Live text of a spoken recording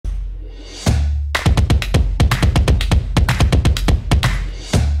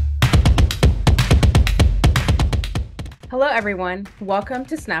Hello, everyone. Welcome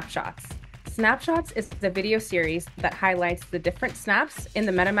to Snapshots. Snapshots is the video series that highlights the different snaps in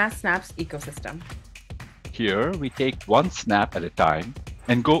the MetaMask Snaps ecosystem. Here, we take one snap at a time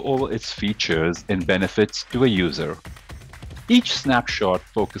and go over its features and benefits to a user. Each snapshot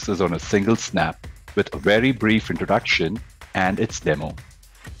focuses on a single snap with a very brief introduction and its demo.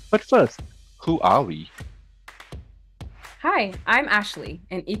 But first, who are we? Hi, I'm Ashley,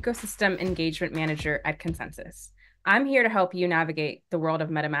 an Ecosystem Engagement Manager at Consensus. I'm here to help you navigate the world of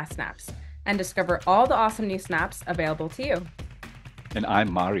MetaMask Snaps and discover all the awesome new snaps available to you. And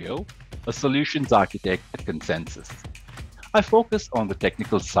I'm Mario, a solutions architect at Consensus. I focus on the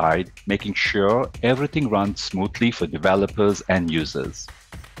technical side, making sure everything runs smoothly for developers and users.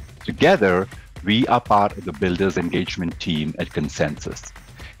 Together, we are part of the Builders Engagement team at Consensus,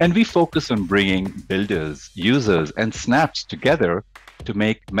 and we focus on bringing builders, users, and snaps together to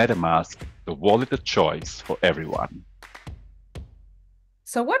make MetaMask the wallet of choice for everyone.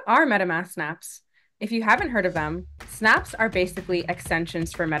 So what are MetaMask Snaps? If you haven't heard of them, snaps are basically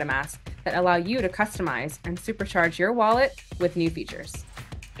extensions for MetaMask that allow you to customize and supercharge your wallet with new features.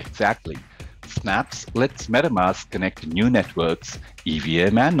 Exactly. Snaps lets MetaMask connect to new networks,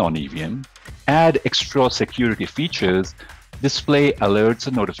 EVM and non-EVM, add extra security features, display alerts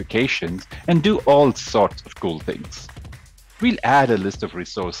and notifications, and do all sorts of cool things. We'll add a list of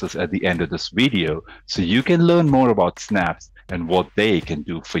resources at the end of this video so you can learn more about snaps and what they can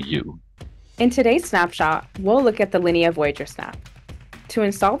do for you. In today's snapshot, we'll look at the Linea Voyager Snap. To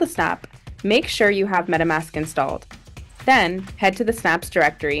install the snap, make sure you have MetaMask installed. Then, head to the Snaps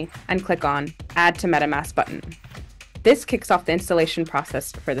directory and click on Add to MetaMask button. This kicks off the installation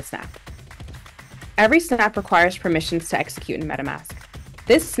process for the snap. Every snap requires permissions to execute in MetaMask.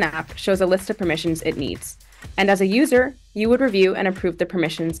 This snap shows a list of permissions it needs, and as a user, you would review and approve the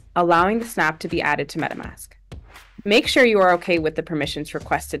permissions, allowing the snap to be added to MetaMask. Make sure you are okay with the permissions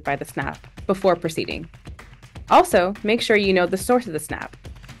requested by the snap before proceeding. Also, make sure you know the source of the snap.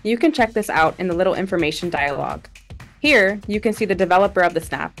 You can check this out in the little information dialog. Here, you can see the developer of the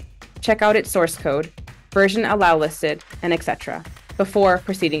snap, check out its source code, version allow listed, and etc. before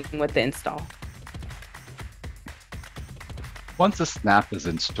proceeding with the install. Once the snap is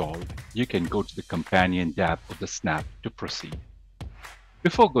installed, you can go to the companion tab of the snap to proceed.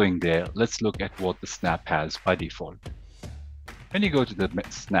 Before going there, let's look at what the snap has by default. When you go to the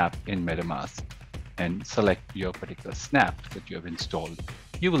snap in MetaMask and select your particular snap that you have installed,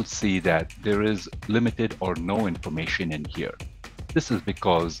 you will see that there is limited or no information in here. This is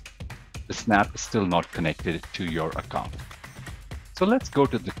because the snap is still not connected to your account. So let's go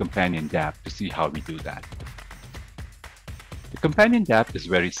to the companion tab to see how we do that. The companion tab is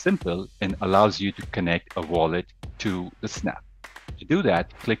very simple and allows you to connect a wallet to the snap. To do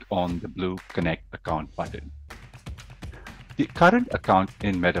that, click on the blue Connect Account button. The current account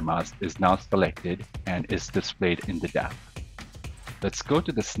in MetaMask is now selected and is displayed in the tab. Let's go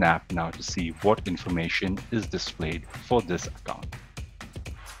to the snap now to see what information is displayed for this account.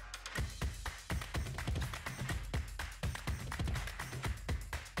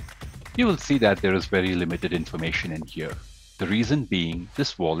 You will see that there is very limited information in here. The reason being,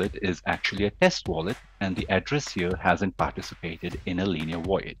 this wallet is actually a test wallet and the address here hasn't participated in a Linea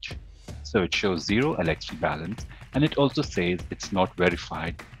Voyage. So it shows 0 LXD balance, and it also says it's not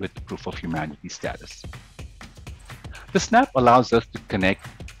verified with proof of humanity status. The snap allows us to connect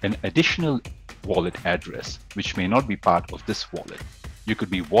an additional wallet address, which may not be part of this wallet. You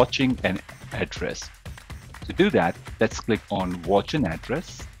could be watching an address. To do that, let's click on Watch an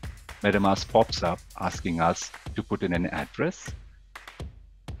Address. MetaMask pops up asking us to put in an address.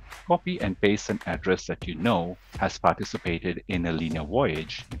 Copy and paste an address that you know has participated in a Linea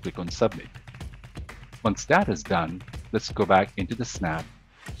Voyage and click on Submit. Once that is done, let's go back into the snap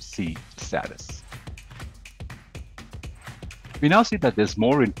to see the status. We now see that there's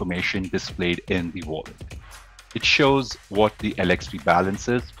more information displayed in the wallet. It shows what the LXD balance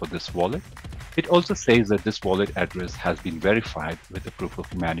is for this wallet. It also says that this wallet address has been verified with the proof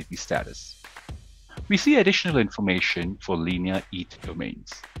of humanity status. We see additional information for Linea ETH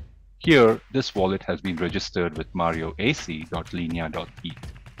domains. Here, this wallet has been registered with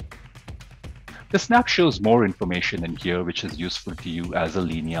marioac.linea.eth. The snap shows more information in here which is useful to you as a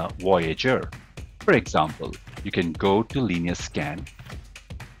Linea Voyager. For example, you can go to Linea Scan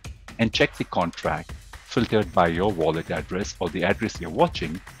and check the contract filtered by your wallet address or the address you're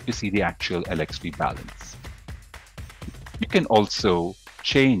watching to see the actual LXD balance. You can also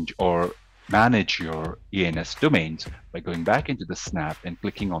change or manage your ENS domains by going back into the snap and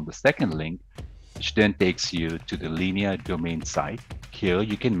clicking on the second link, which then takes you to the Linea domain site. Here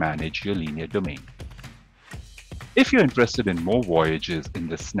you can manage your Linea domain. If you're interested in more voyages in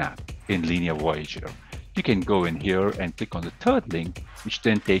the Snap in Linea Voyager, you can go in here and click on the third link, which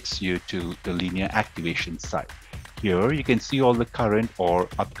then takes you to the Linea activation site. Here you can see all the current or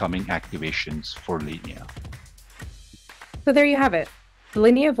upcoming activations for Linea. So there you have it. The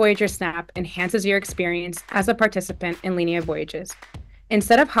Linea Voyager Snap enhances your experience as a participant in Linea Voyages.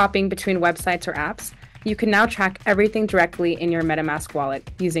 Instead of hopping between websites or apps, you can now track everything directly in your MetaMask wallet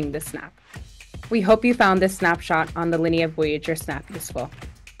using this Snap. We hope you found this snapshot on the Linea Voyager Snap useful.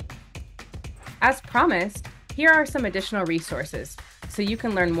 As promised, here are some additional resources so you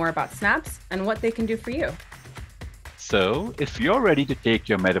can learn more about snaps and what they can do for you. So, if you're ready to take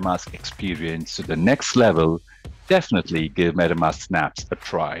your MetaMask experience to the next level, definitely give MetaMask Snaps a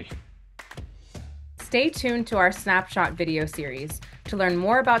try. Stay tuned to our Snapshot video series to learn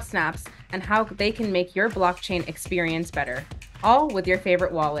more about snaps and how they can make your blockchain experience better, all with your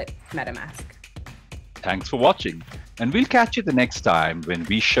favorite wallet, MetaMask. Thanks for watching, and we'll catch you the next time when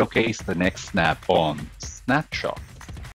we showcase the next snap on Snapshot.